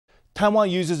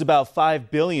Taiwan uses about 5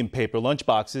 billion paper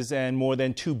lunchboxes and more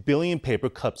than 2 billion paper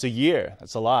cups a year.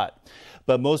 That's a lot.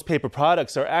 But most paper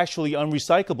products are actually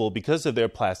unrecyclable because of their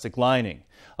plastic lining.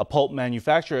 A pulp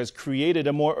manufacturer has created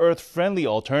a more earth-friendly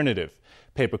alternative: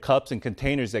 paper cups and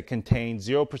containers that contain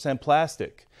 0%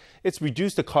 plastic. It's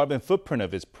reduced the carbon footprint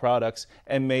of its products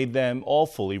and made them all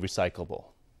fully recyclable.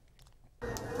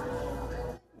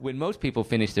 When most people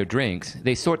finish their drinks,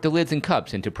 they sort the lids and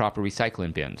cups into proper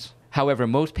recycling bins. However,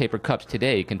 most paper cups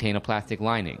today contain a plastic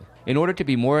lining. In order to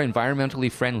be more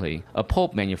environmentally friendly, a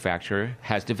pulp manufacturer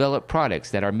has developed products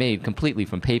that are made completely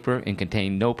from paper and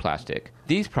contain no plastic.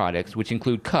 These products, which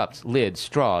include cups, lids,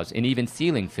 straws, and even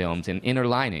sealing films and inner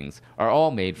linings, are all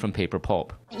made from paper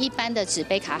pulp.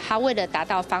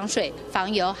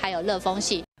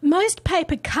 Most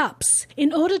paper cups,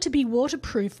 in order to be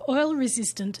waterproof,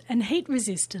 oil-resistant and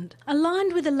heat-resistant, are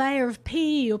lined with a layer of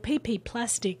PE or PP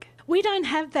plastic. We don't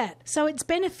have that, so it's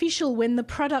beneficial when the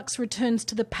product returns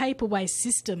to the paper waste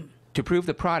system. To prove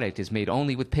the product is made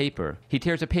only with paper, he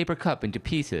tears a paper cup into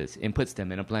pieces and puts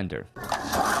them in a blender.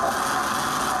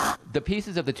 The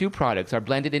pieces of the two products are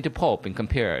blended into pulp and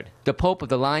compared. The pulp of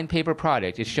the lined paper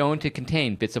product is shown to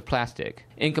contain bits of plastic.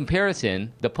 In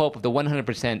comparison, the pulp of the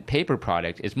 100% paper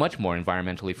product is much more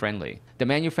environmentally friendly. The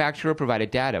manufacturer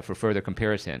provided data for further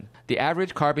comparison. The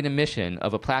average carbon emission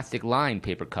of a plastic-lined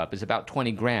paper cup is about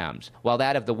 20 grams, while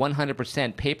that of the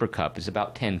 100% paper cup is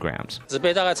about 10 grams.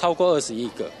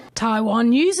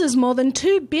 Taiwan uses more than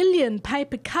 2 billion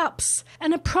paper cups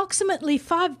and approximately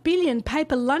 5 billion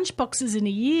paper lunchboxes in a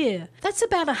year. That's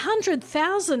about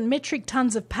 100,000 metric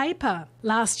tons of paper.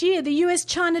 Last year, the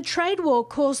US-China trade war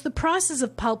caused the prices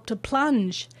of pulp to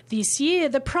plunge. This year,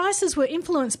 the prices were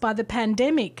influenced by the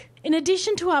pandemic. In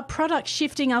addition to our products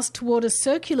shifting us toward a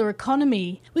circular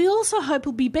economy, we also hope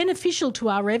will be beneficial to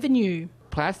our revenue.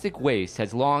 Plastic waste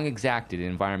has long exacted an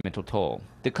environmental toll.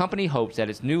 The company hopes that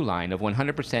its new line of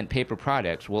 100% paper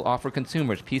products will offer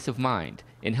consumers peace of mind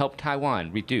and help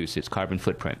Taiwan reduce its carbon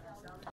footprint.